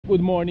Good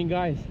morning,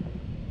 guys.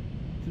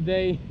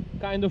 Today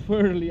kind of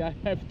early, I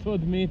have to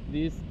admit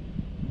this,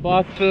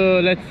 but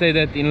let's say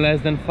that in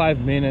less than 5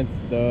 minutes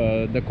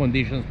the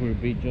conditions will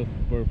be just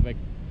perfect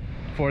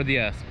for the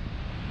asp.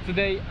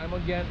 Today I'm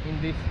again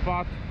in this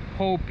spot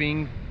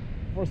hoping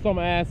for some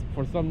asp,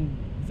 for some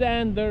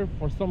zander,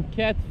 for some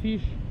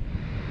catfish.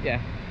 Yeah,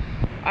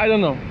 I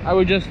don't know, I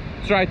will just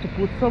try to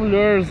put some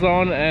lures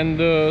on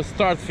and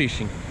start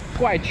fishing.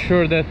 Quite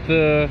sure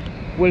that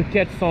we'll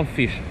catch some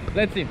fish.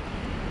 Let's see.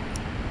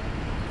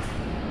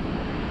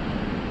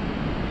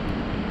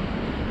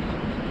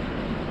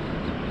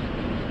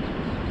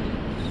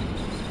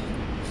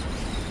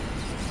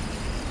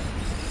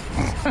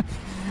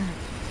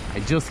 I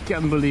just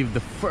can't believe the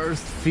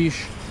first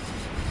fish.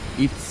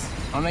 It's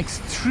an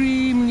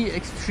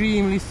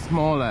extremely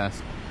small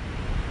asp.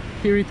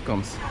 Here it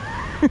comes.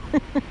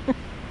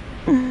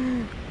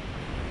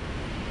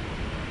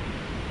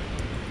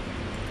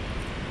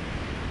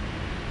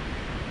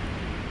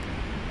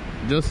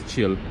 Just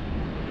chill,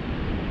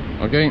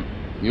 okay?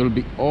 You'll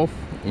be off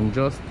in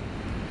just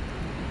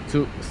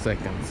 2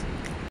 seconds.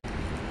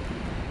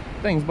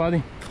 Thanks,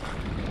 buddy.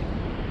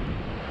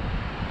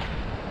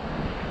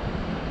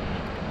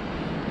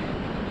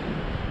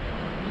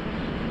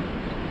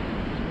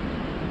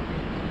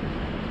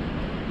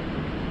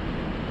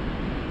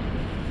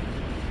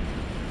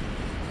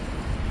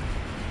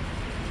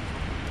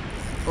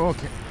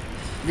 Okay,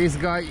 this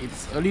guy,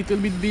 it's a little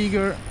bit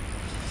bigger,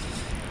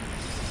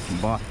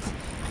 but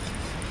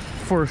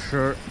for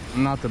sure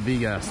not a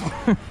big ass.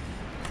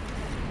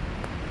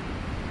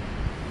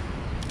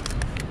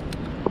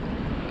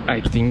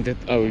 I think that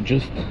I will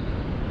just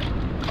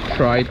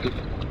try to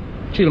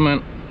chill,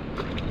 man.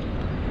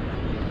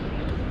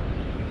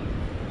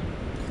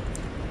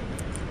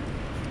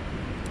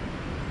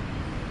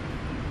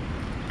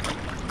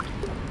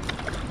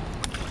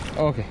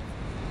 Okay,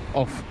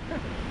 off.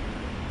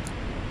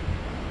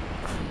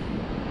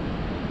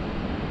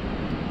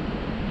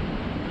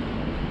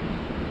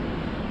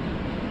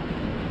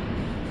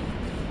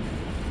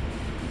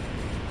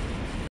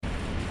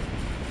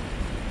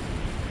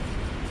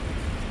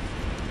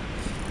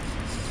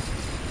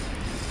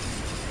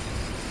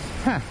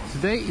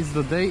 Today is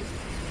the day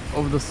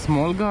of the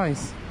small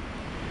guys.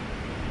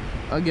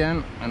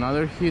 Again,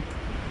 another hit,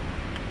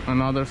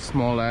 another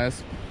small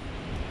asp.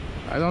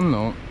 I don't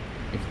know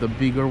if the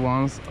bigger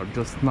ones are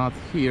just not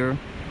here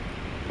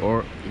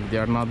or if they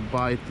are not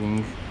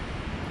biting.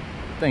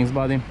 Thanks,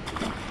 buddy.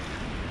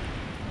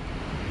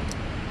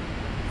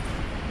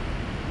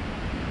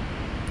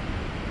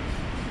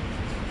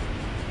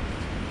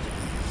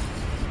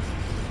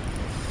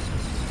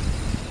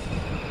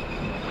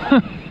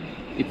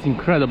 It's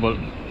incredible.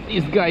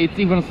 This guy is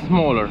even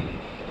smaller.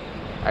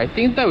 I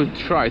think I will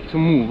try to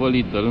move a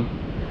little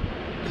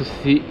to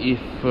see if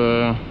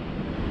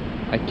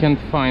I can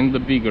find the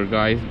bigger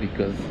guys,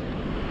 because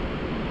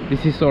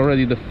this is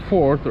already the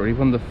 4th or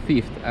even the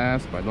 5th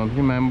asp, I don't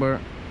remember,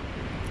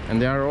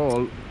 and they are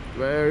all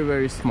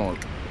very small.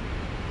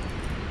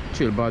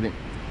 Chill, buddy.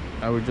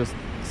 I will just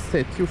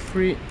set you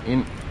free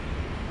in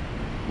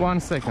 1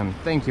 second.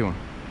 Thank you.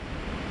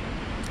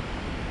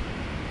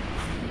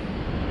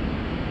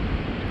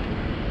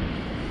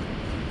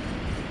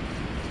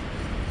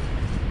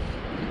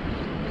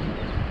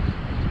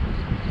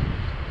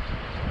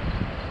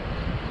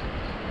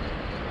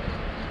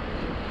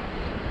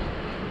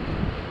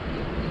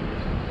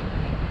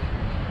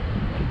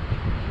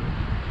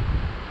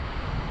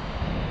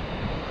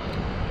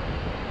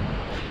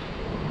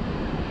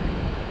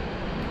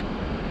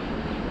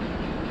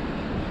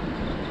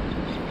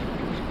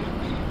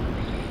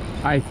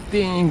 I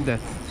think that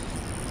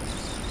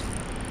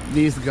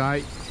this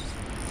guy,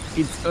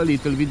 it's a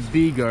little bit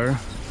bigger,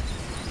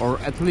 or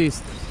at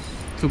least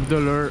took the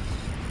lure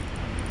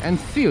and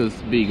feels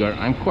bigger.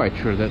 I'm quite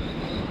sure that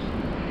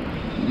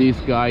this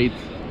guy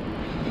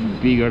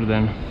is bigger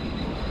than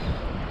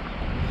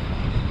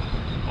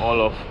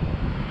all of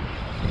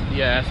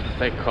the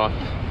asps I caught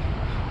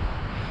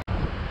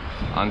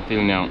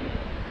until now.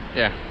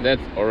 Yeah,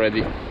 that's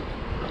already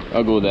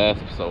a good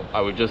asp, so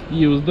I will just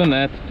use the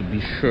net to be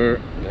sure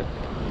that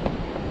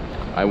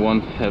I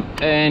won't have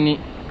any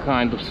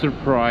kind of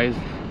surprise.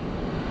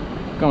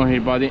 Come on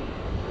here, buddy.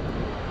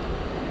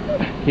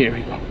 Here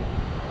we go.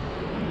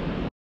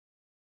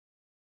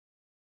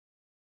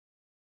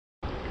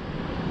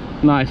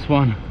 Nice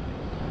one.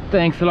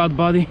 Thanks a lot,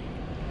 buddy.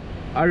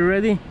 Are you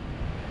ready?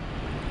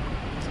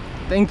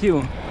 Thank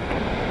you.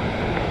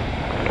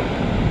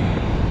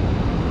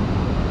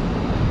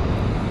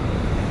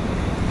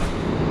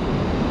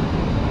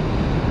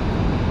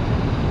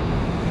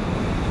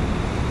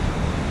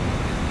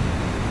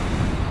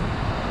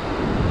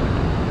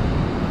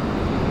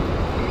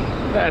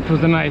 That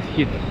was a nice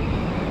hit.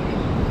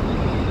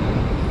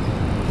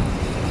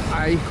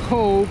 I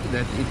hope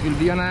that it will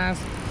be an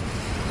asp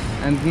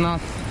and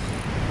not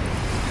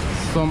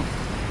some...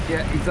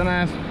 Yeah, it's an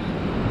asp.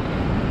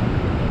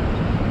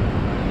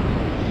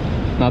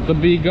 Not a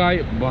big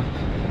guy, but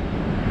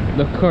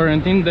the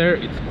current in there,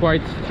 it's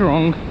quite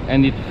strong,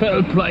 and it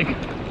felt like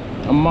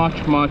a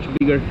much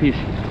bigger fish.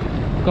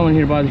 Come on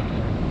here, buddy.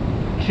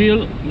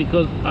 Chill,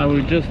 because I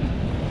will just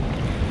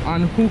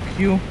unhook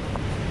you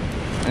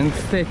and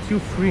set you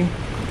free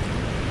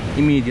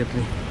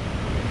immediately.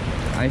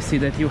 I see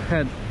that you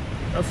had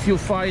a few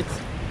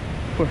fights,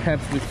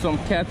 perhaps with some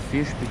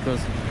catfish,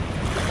 because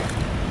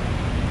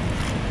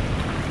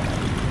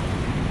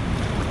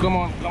come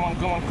on.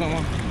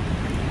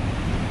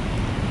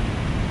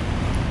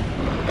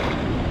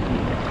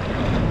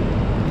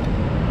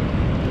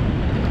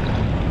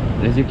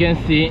 As you can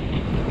see.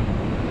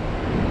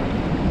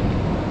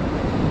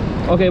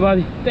 Okay,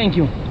 buddy, thank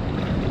you.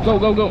 Go.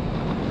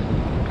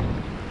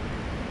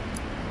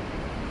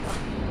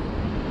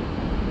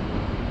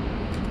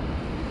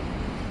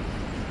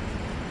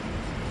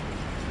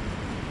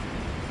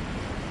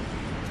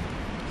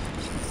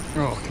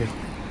 Okay,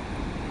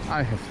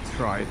 I have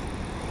tried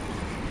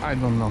I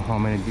don't know how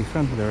many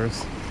different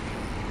lures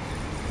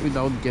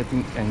without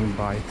getting any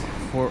bite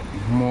for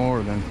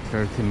more than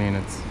 30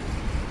 minutes.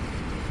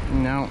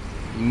 Now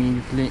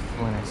immediately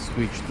when I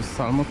switch to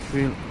salmon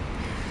reel,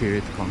 here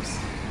it comes.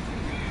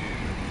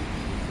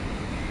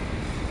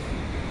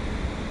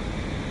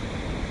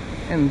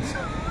 And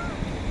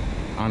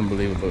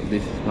unbelievable,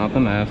 this is not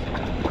an asp,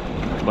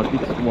 but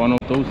it's one of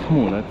those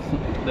mullets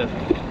that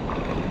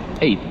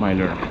ate my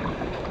lure.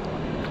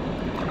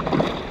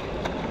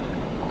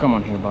 Come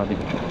on here, buddy.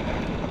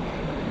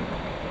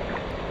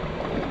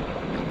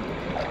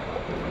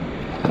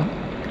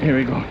 Here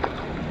we go.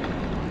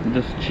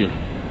 Just chill.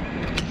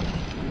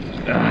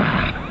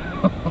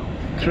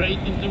 Straight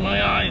into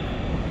my eyes.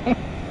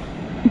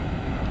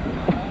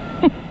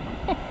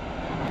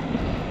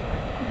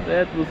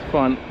 That was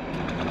fun.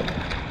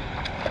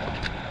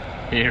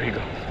 Here we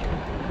go.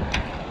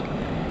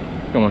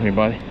 Come on here,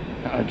 buddy.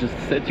 I'll just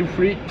set you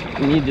free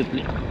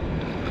immediately.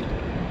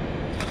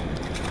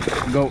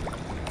 Go.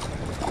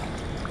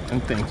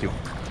 And thank you.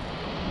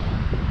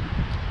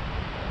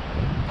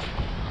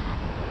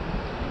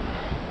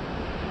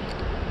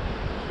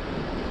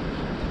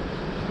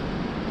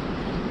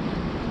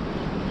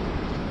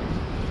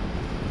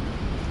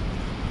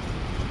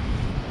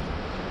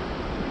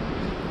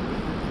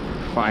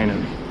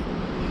 Finally.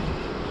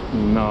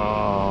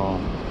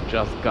 No,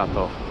 just got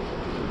off.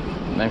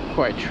 And I'm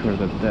quite sure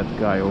that that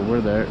guy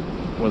over there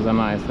was a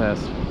nice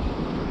asp.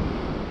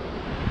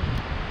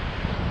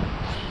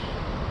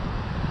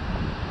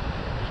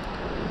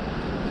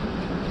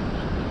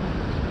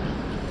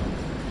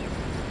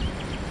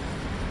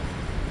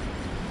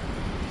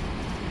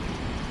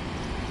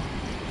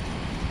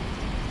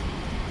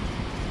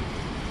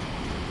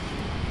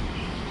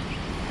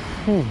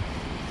 Whew.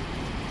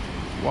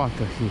 What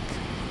a hit.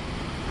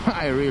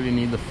 I really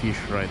need a fish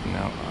right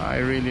now. I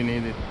really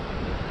need it.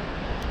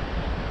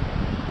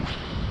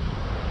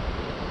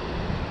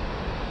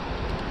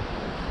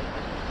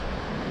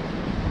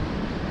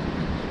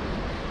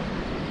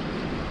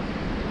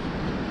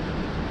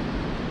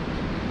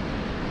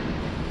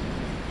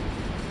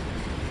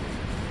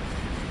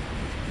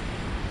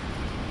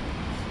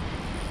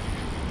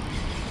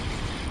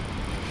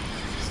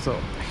 So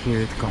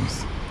here it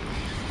comes.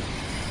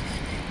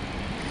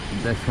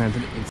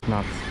 Definitely it's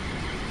not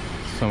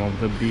some of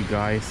the big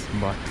guys,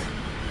 but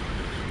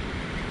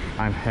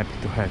I'm happy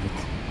to have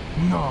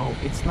it. No,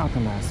 it's not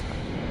an asp.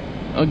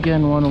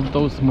 Again, one of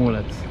those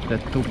mullets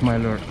that took my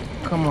lure.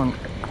 Come on.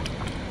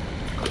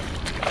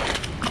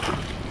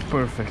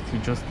 Perfect, he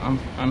just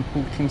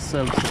unhooked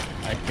himself.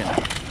 I can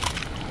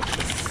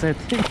set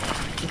him.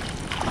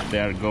 They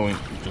are going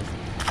just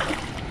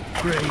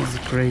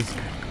crazy.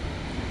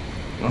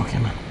 Okay,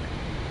 man,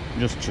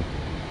 just chill.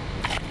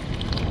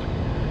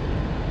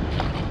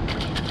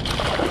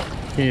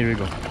 Here we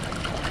go.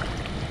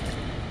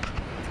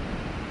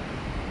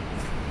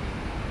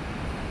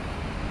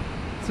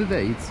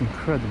 Today it's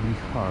incredibly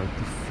hard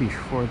to fish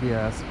for the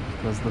asp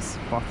because the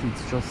spot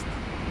is just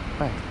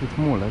packed with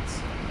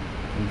mullets.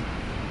 And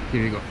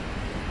here we go.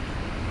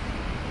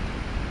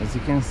 As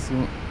you can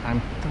see,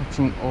 I'm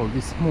touching all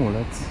these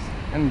mullets,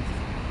 and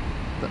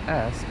the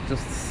asp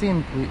just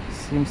simply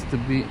seems to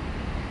be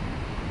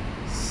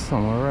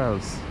somewhere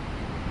else.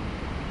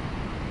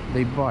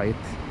 They bite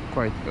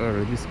quite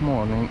early this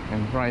morning,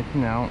 and right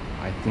now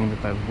I think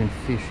that I've been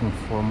fishing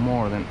for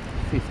more than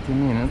 50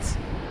 minutes,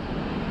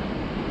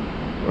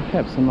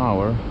 perhaps an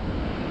hour,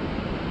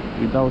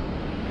 without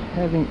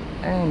having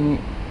any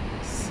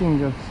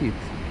single hit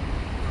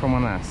from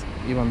an asp,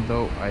 even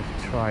though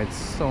I've tried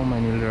so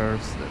many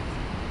lures that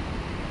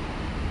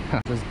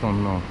I just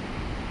don't know.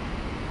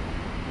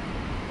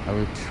 I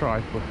will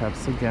try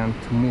perhaps again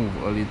to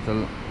move a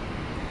little,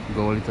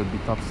 go a little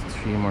bit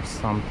upstream or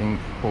something,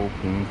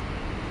 hoping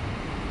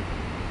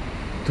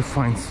to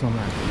find some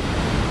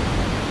asp.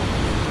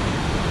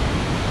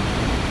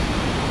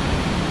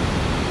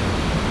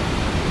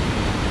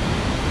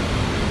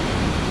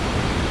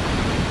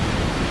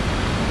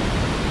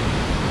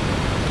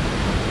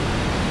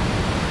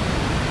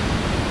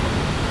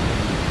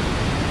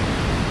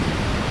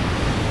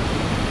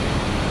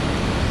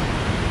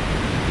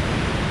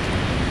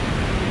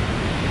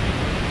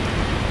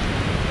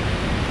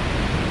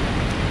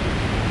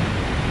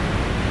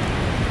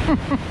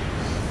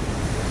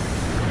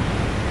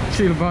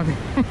 Chill, buddy.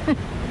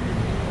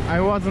 I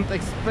wasn't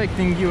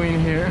expecting you in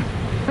here.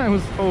 I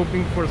was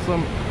hoping for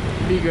some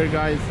bigger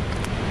guys.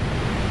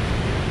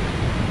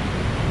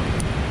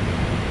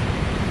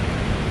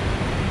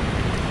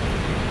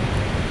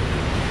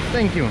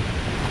 Thank you.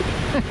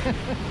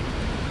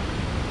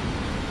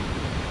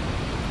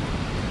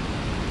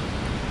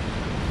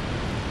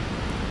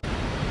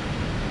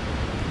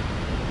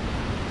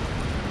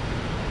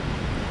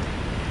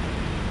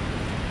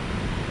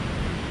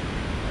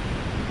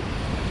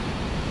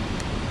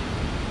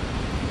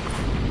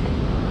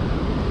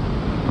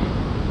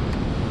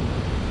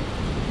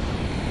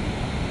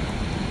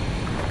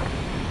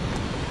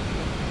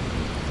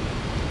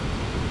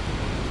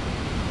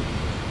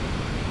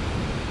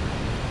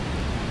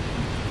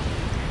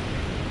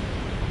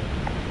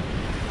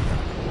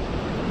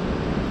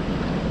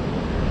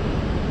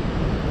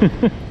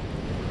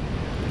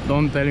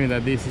 Don't tell me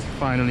that this is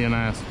finally an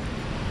asp,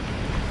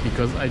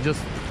 because I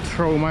just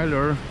throw my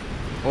lure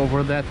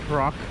over that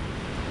rock,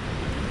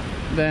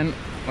 then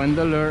when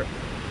the lure,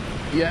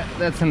 yeah,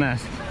 that's an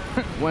asp.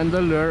 When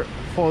the lure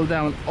fall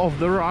down off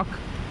the rock,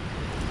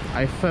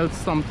 I felt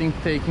something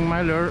taking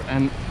my lure,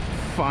 and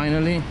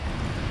finally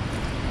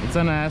it's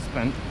an asp,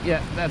 and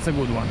yeah, that's a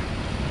good one.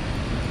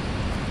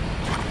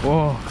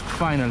 Oh,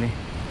 finally.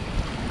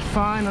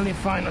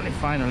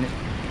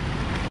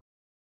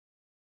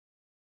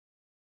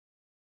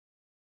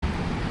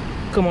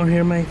 Come on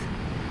here, mate.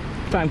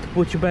 Time to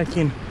put you back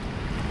in.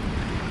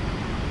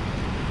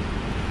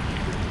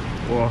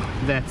 Whoa,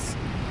 that's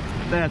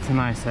a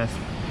nice asp.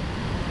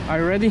 Are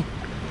you ready?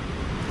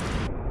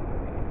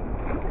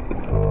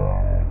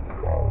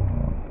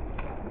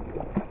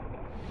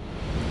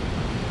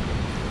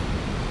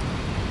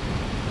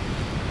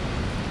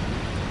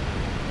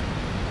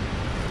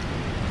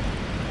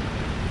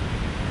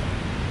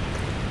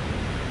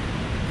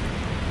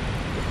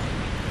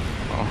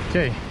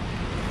 Okay.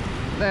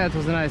 That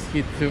was a nice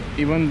hit too,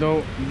 even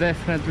though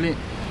definitely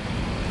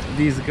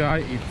this guy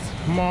is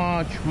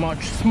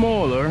much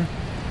smaller,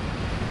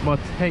 but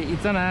hey,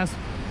 it's an asp,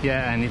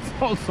 yeah, and it's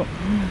also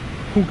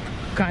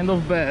hooked kind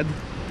of bad.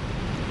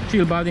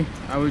 Chill, buddy,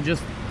 I will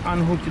just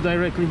unhook you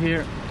directly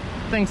here.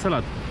 Thanks a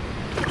lot.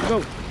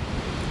 Go.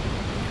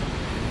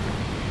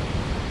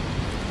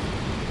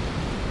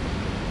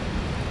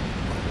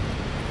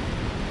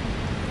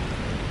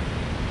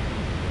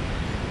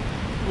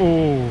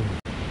 Oh,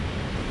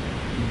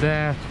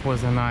 that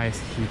was a nice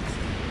hit.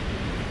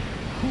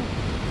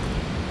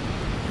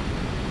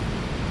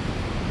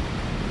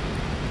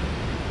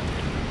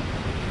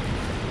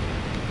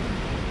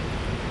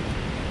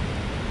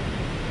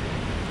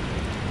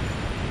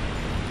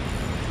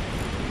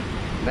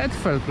 That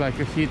felt like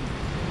a hit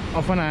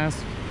of an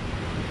asp.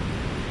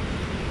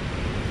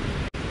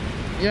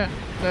 Yeah,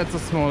 that's a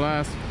small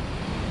asp.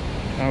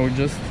 I will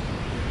just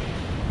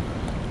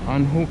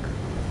unhook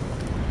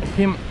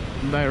him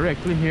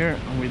directly here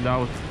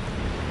without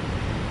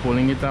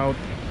pulling it out.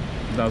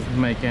 Doesn't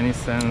make any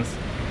sense.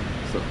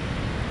 So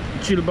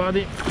chill,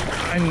 buddy,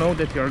 I know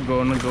that you're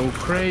gonna go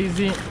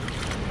crazy.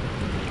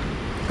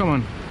 Come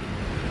on.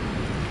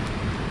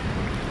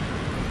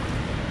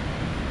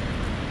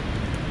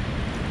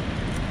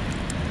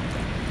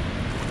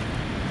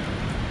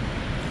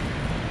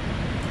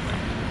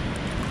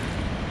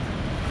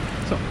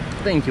 So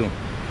thank you.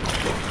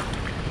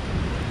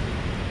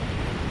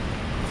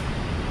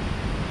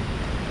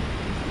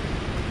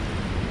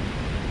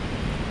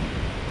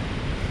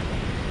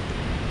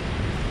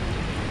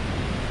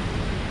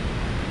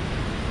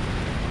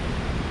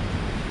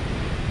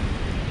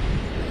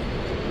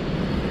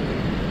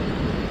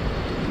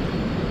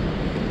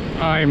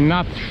 I'm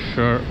not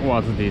sure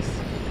what's this.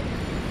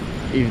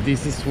 If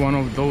this is one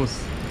of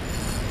those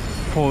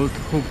fault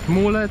hooked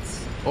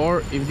mullets or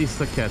if this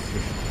is a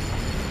catfish.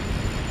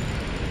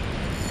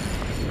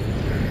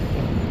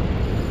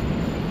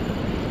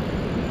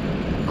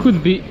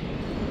 Could be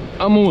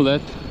a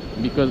mullet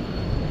because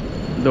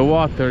the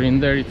water in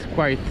there is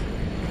quite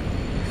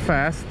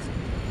fast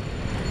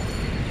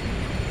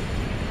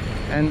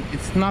and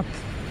it's not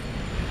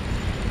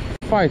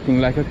fighting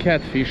like a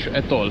catfish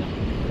at all.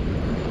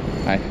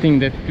 I think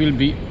that will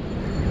be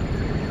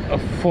a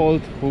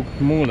fault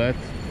hooked mullet.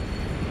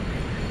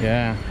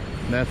 Yeah,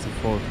 that's a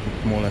fault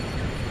hooked mullet.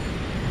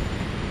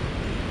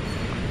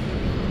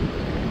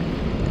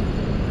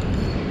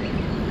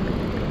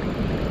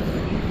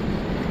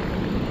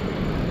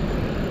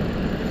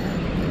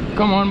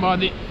 Come on,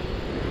 buddy.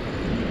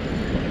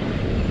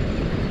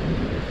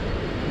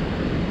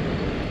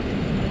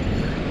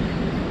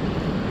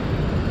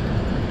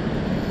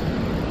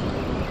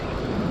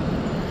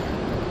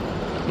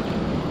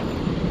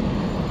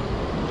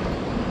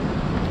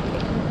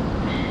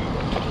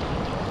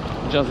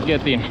 Just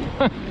get in.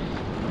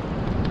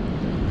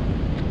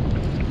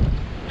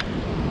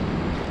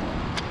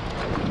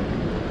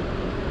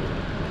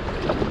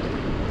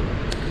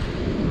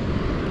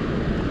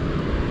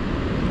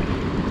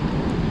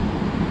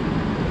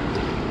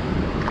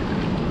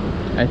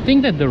 I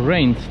think that the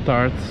rain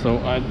starts, so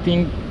I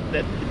think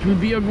that it will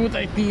be a good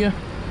idea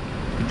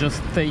to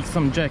just take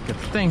some jackets.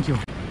 Thank you.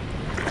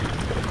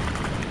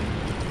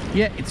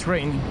 Yeah, it's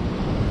raining.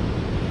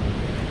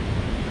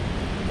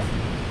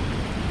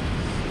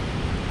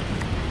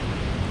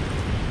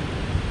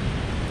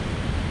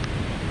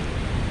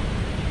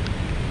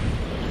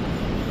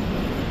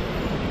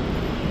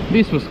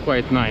 This was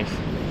quite nice,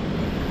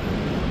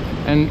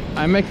 and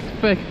I'm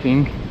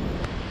expecting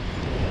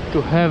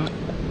to have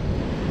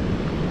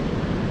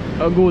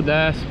a good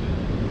asp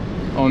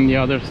on the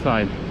other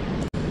side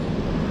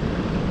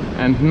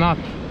and not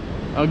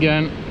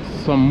again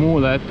some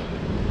mullet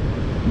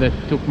that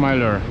took my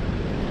lure.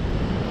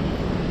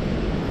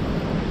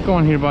 Come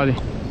on here, buddy,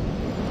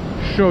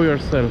 show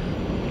yourself.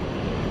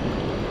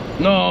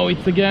 No,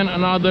 it's again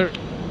another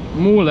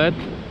mullet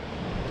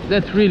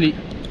that really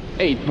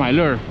ate my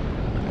lure.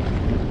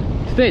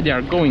 Today they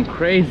are going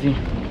crazy.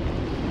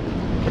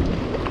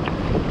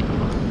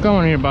 Come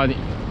on here, buddy.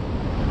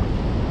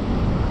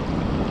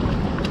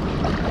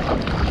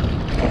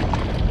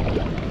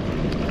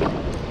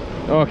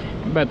 Okay,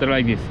 better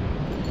like this.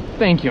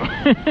 Thank you.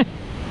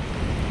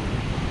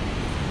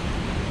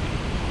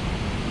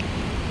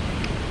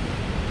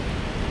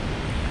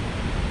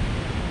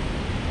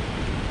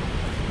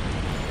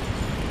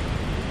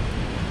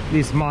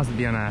 This must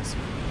be an asp.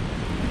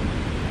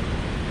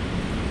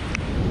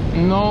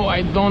 No,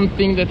 I don't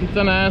think that it's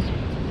an asp.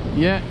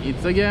 Yeah,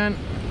 it's again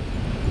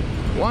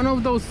one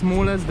of those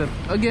smullets that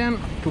again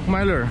took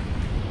my lure.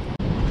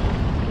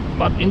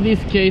 But in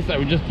this case I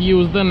will just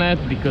use the net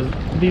because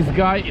this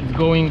guy is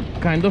going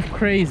kind of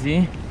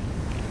crazy.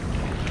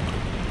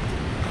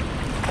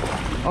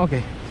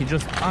 Okay, he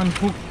just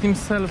unhooked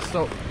himself,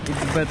 so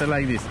it's better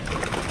like this.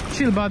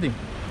 Chill, buddy,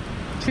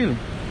 chill.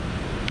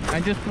 I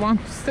just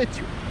want to set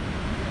you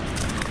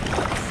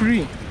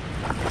free.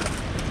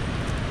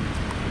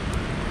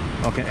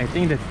 Okay, I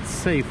think that it's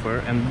safer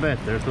and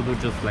better to do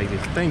just like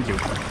this. Thank you.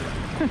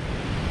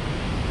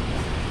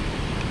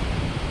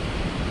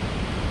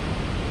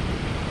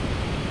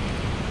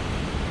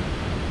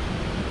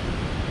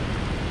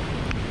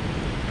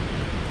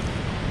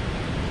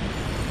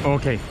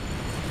 Okay.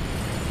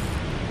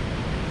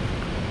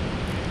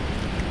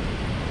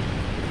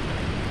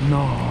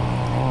 No.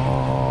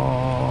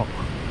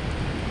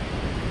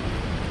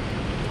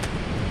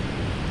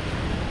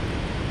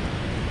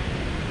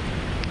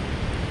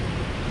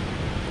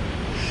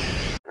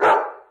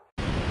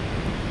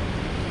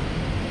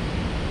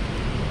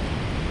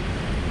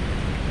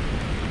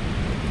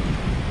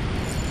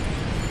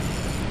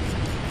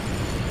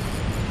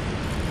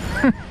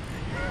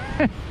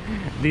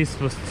 This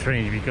was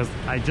strange because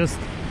I just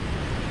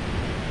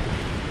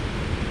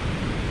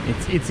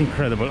it's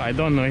incredible. I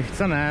don't know if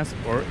it's an asp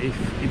or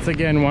if it's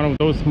again one of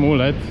those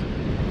mullets.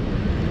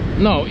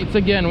 No, it's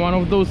again one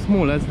of those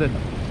mullets that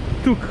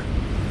took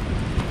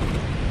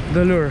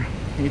the lure.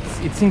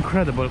 It's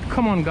incredible.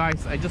 Come on,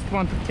 guys, I just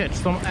want to catch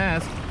some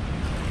asp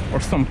or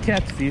some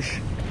catfish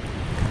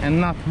and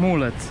not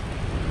mullets.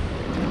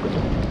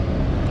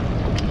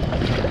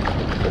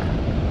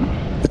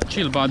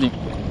 Chill, buddy.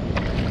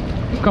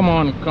 Come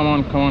on, come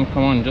on, come on,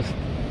 come on, just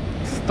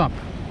stop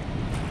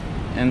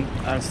and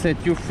I'll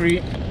set you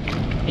free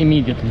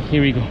immediately.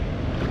 Here we go.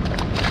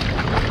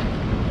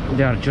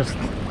 They are just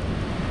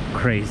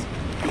crazy.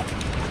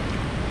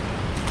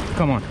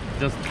 Come on,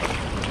 just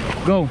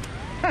go.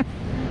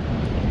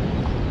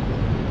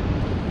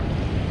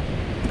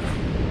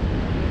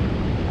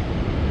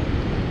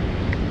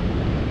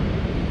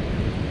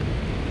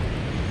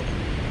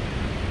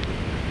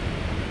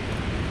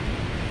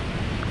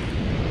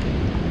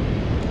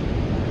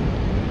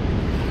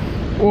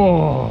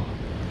 Oh,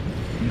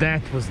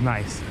 that was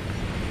nice.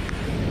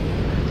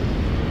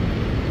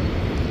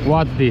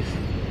 What's this?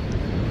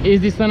 Is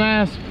this an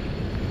asp?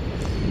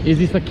 Is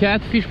this a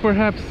catfish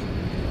perhaps?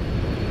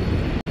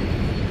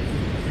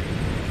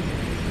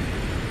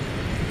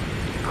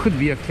 Could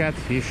be a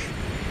catfish.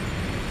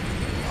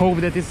 Hope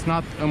that it's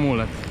not a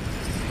mullet.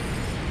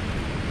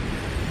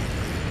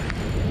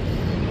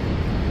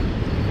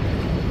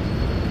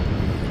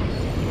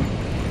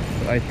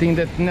 I think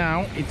that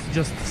now it's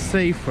just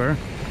safer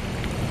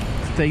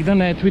to take the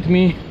net with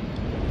me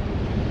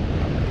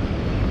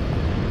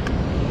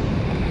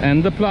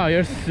and the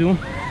pliers too.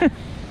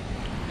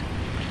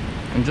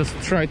 And just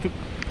try to...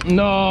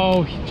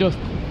 No, he just...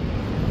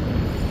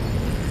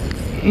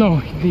 No,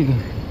 he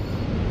didn't.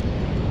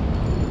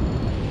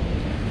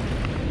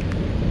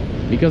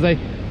 Because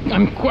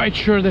I'm quite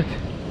sure that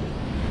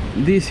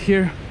this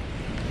here,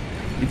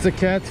 it's a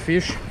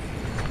catfish,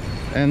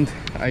 and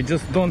I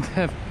just don't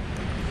have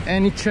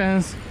any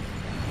chance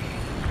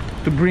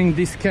to bring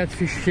this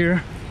catfish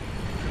here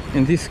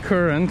in this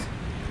current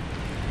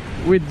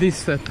with this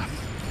setup.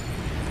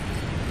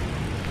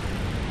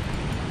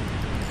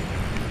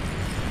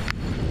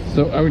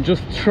 So I will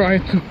just try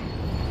to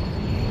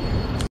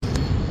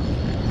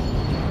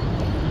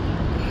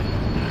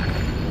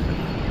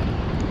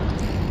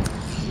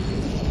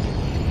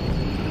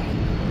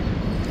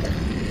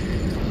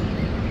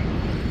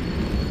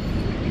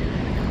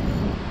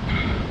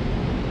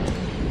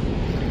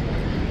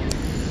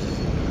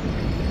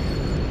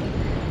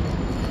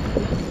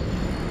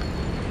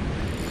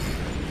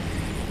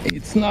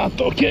It's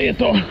not okay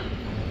at all.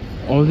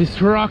 All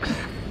these rocks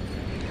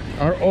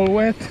are all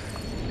wet,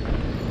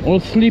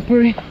 all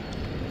slippery,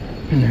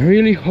 and I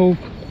really hope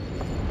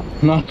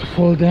not to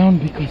fall down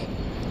because...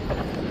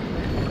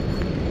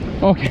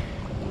 Okay,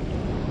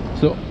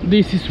 so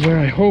this is where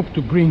I hope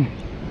to bring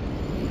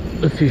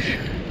the fish.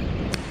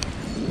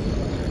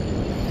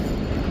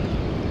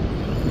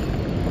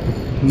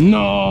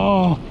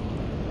 No!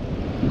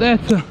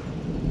 That's a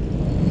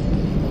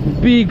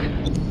big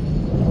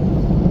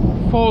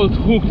fold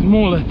hooked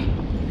mullet.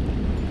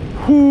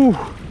 Whew.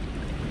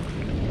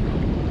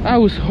 I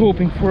was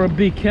hoping for a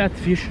big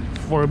catfish,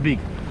 for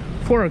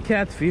a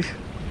catfish.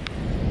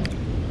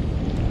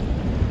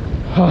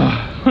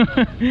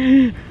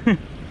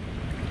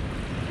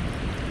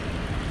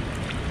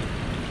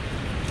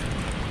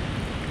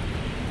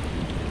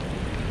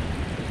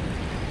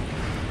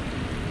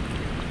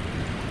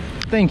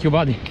 Thank you,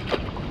 buddy.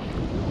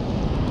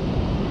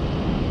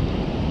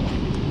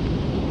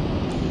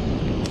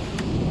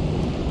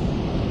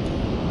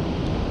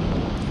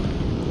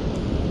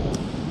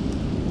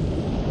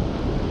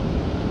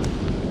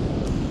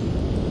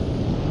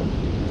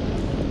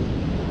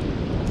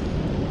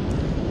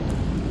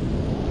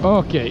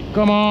 Okay,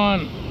 come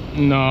on.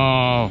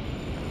 No.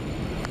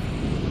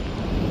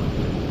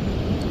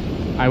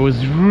 I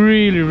was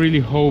really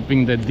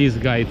hoping that this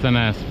guy is an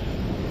asp.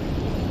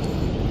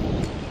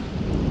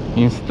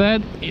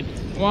 Instead,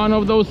 it's one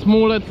of those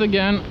mullets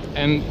again,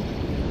 and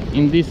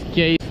in this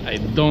case I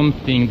don't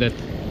think that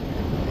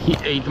he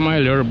ate my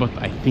lure, but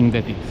I think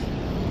that it's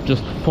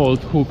just fold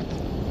hooked.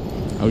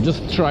 I'll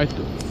just try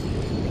to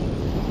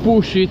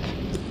push it.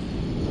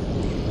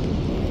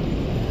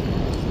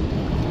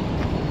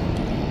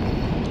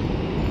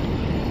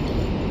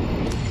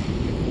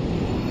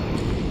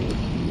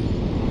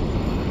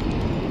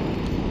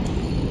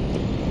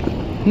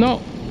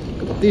 No,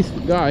 this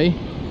guy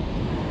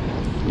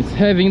is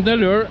having the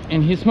lure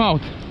in his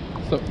mouth.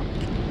 So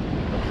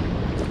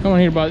come on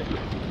here, buddy.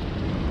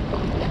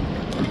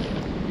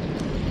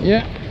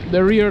 Yeah,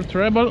 the rear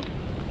treble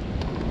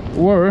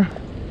were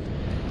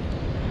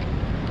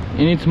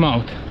in its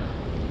mouth.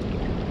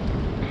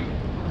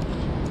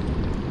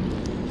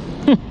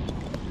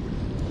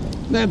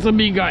 That's a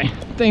big guy.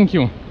 Thank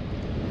you.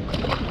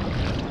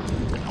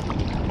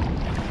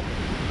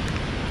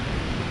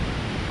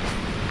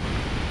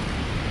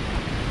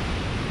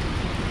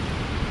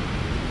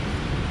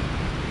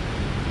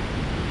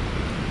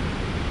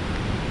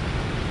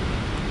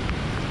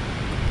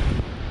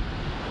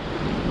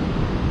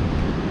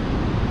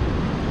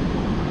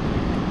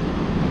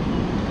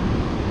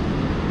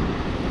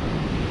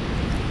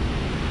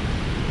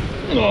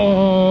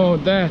 Oh,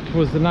 that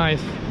was a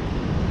nice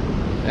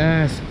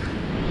asp.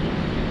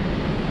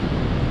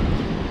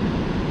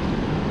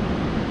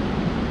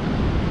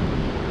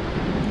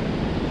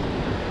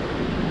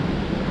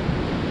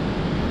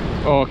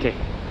 Okay,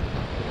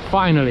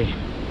 finally.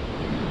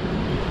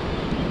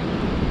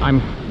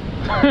 I'm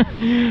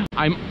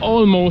I'm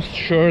almost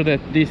sure that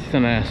this is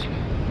an asp,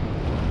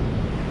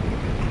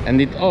 and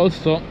it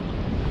also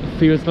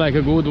feels like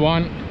a good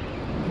one.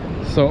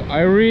 So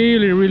I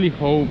really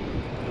hope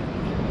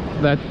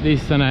that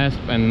this is an asp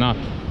and not...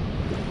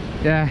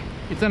 Yeah,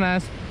 it's an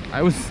asp.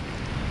 I was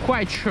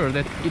quite sure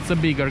that it's a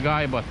bigger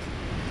guy, but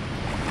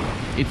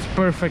it's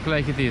perfect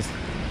like it is.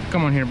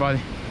 Come on here, buddy.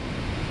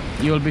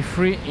 You'll be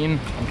free in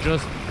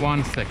just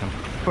 1 second.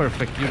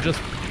 Perfect. You just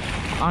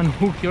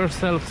unhook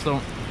yourself, so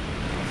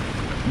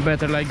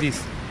better like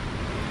this.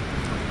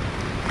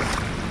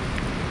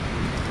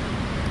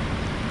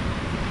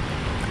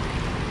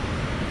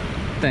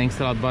 Thanks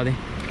a lot, buddy.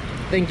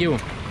 Thank you.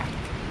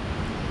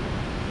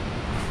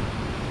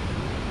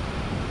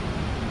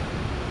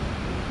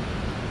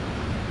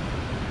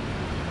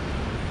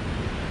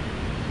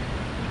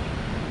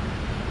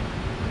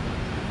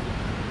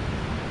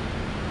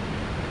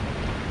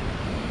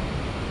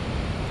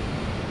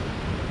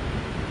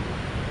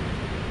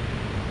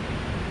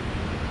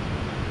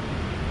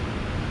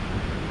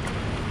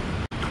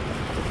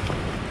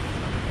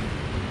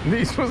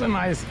 This was a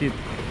nice hit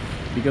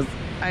because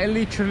I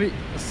literally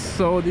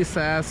saw this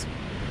asp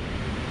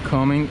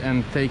coming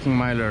and taking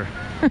my lure.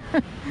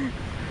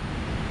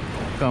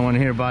 Come on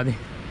here, buddy.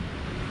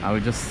 I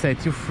will just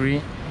set you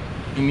free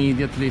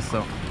immediately.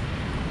 So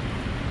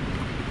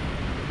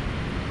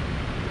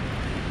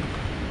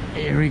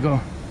here we go.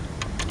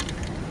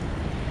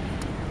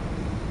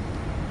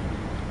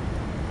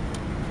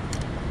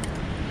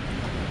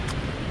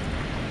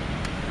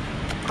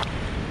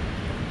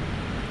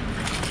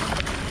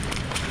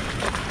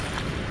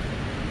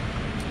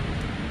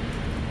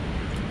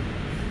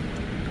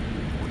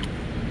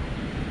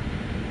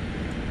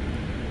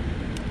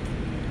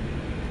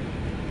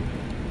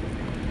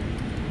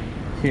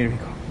 Here we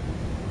go.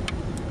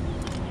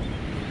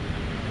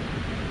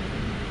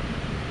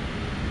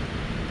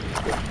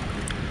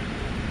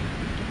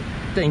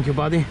 Thank you,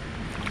 buddy.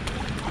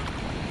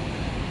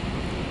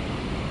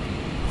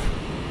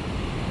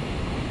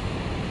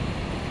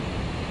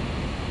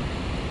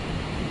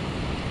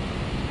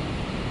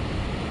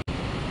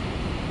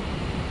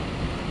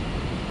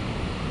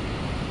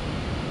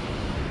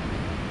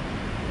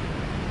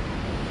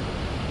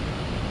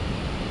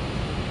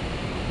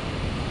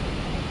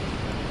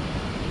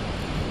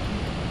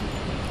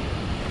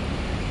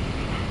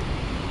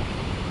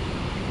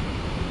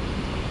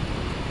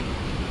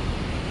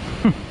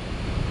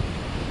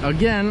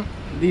 again,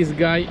 this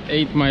guy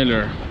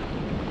 8-miler.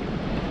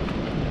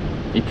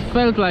 It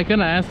felt like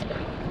an asp,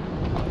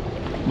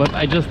 but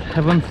I just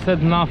haven't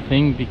said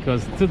nothing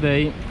because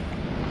today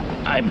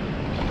I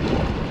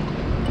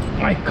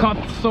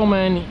caught so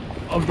many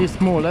of these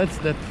mullets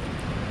that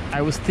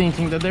I was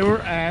thinking that they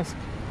were asp.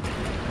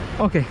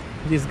 Okay,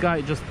 this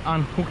guy just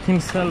unhooked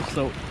himself,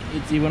 so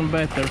it's even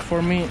better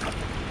for me.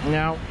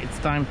 Now it's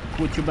time to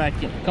put you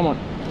back in. Come on,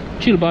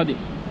 chill, buddy.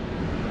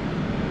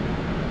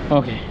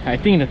 Okay, I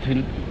think that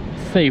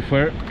it's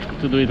safer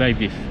to do it like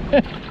this.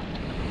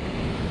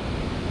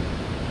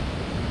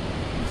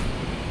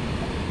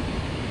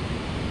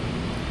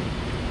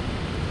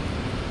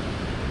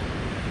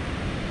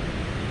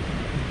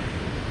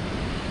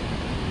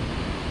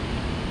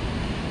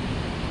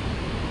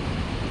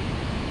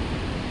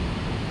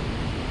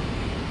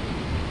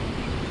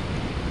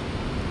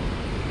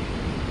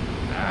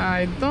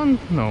 I don't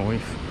know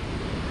if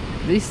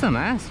this is an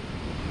asp.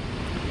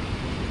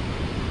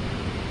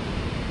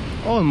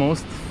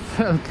 Almost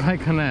felt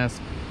like an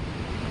asp.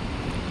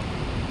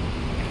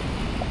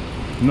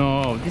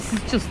 No, this is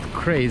just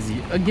crazy.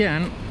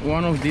 Again,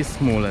 one of these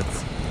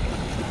mullets.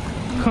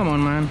 Come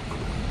on, man.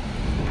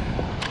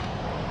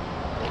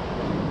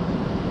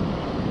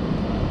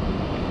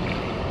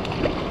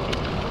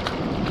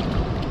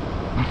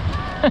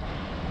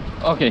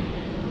 Okay,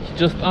 he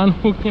just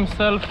unhooked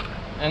himself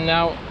and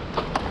now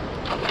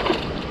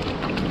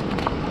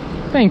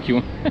thank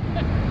you.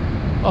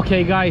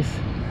 Okay guys,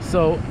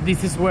 so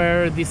this is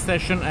where this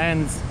session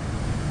ends.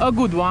 A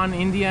good one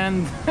in the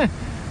end.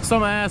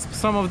 Some asp,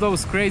 some of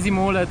those crazy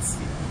mullets.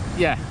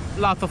 Yeah,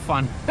 lot of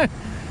fun.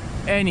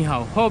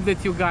 Anyhow, hope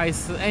that you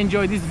guys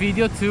enjoyed this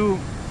video too.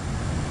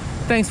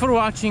 Thanks for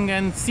watching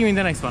and see you in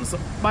the next one. So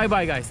bye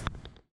bye guys.